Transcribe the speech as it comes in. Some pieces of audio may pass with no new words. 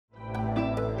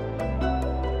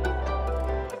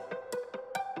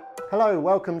Hello,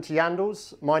 welcome to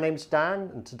Yandles. My name's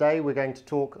Dan and today we're going to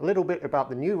talk a little bit about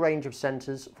the new range of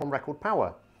centres from Record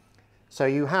Power. So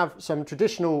you have some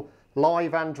traditional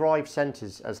live and drive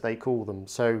centres as they call them.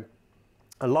 So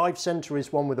a live centre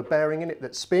is one with a bearing in it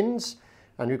that spins,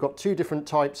 and we've got two different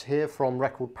types here from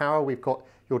Record Power. We've got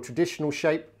your traditional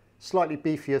shape, slightly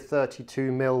beefier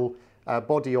 32mm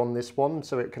body on this one,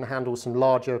 so it can handle some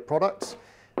larger products.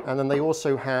 And then they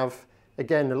also have,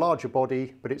 again, a larger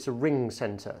body, but it's a ring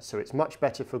centre, so it's much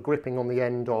better for gripping on the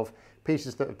end of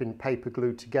pieces that have been paper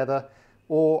glued together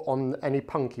or on any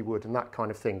punky wood and that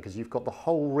kind of thing, because you've got the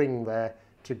whole ring there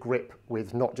to grip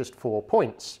with, not just 4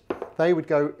 points. They would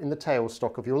go in the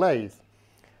tailstock of your lathe.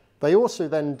 They also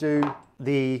then do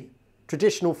the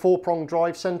traditional 4-prong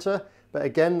drive centre, but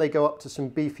again they go up to some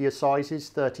beefier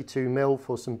sizes, 32mm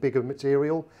for some bigger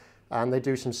material, and they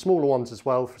do some smaller ones as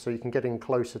well, so you can get in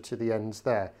closer to the ends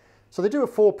there. So they do a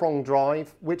 4-prong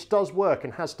drive, which does work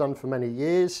and has done for many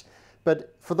years.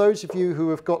 But for those of you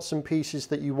who have got some pieces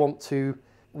that you want to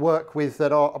work with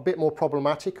that are a bit more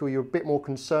problematic, or you're a bit more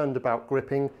concerned about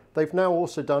gripping, they've now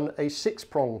also done a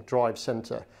 6-prong drive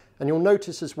centre. And you'll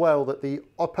notice as well that the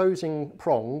opposing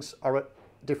prongs are at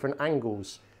different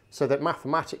angles, so that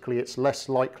mathematically it's less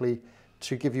likely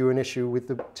to give you an issue with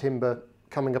the timber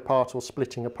coming apart or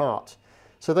splitting apart.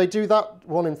 So they do that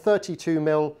one in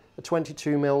 32mm, a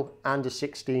 22mm and a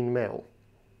 16mm.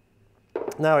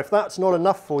 Now if that's not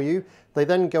enough for you, they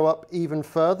then go up even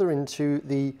further into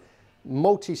the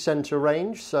multi-centre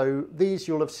range. So these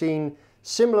you'll have seen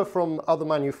similar from other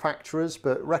manufacturers,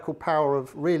 but Record Power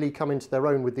have really come into their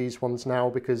own with these ones now,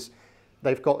 because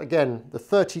they've got, again, the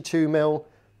 32mm,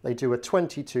 they do a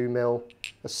 22mm,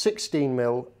 a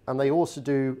 16mm, and they also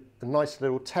do a nice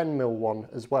little 10mm one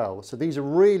as well. So these are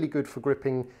really good for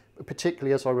gripping,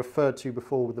 particularly as I referred to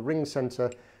before with the ring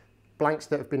centre, blanks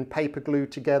that have been paper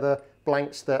glued together,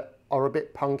 blanks that are a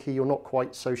bit punky, you're not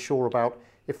quite so sure about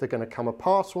if they're going to come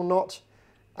apart or not.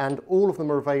 And all of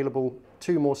them are available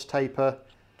 2 Morse taper.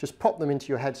 Just pop them into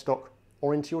your headstock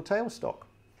or into your tailstock.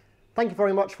 Thank you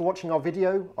very much for watching our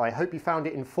video. I hope you found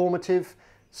it informative.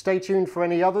 Stay tuned for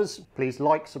any others. Please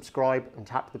like, subscribe and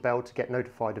tap the bell to get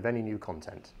notified of any new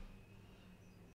content.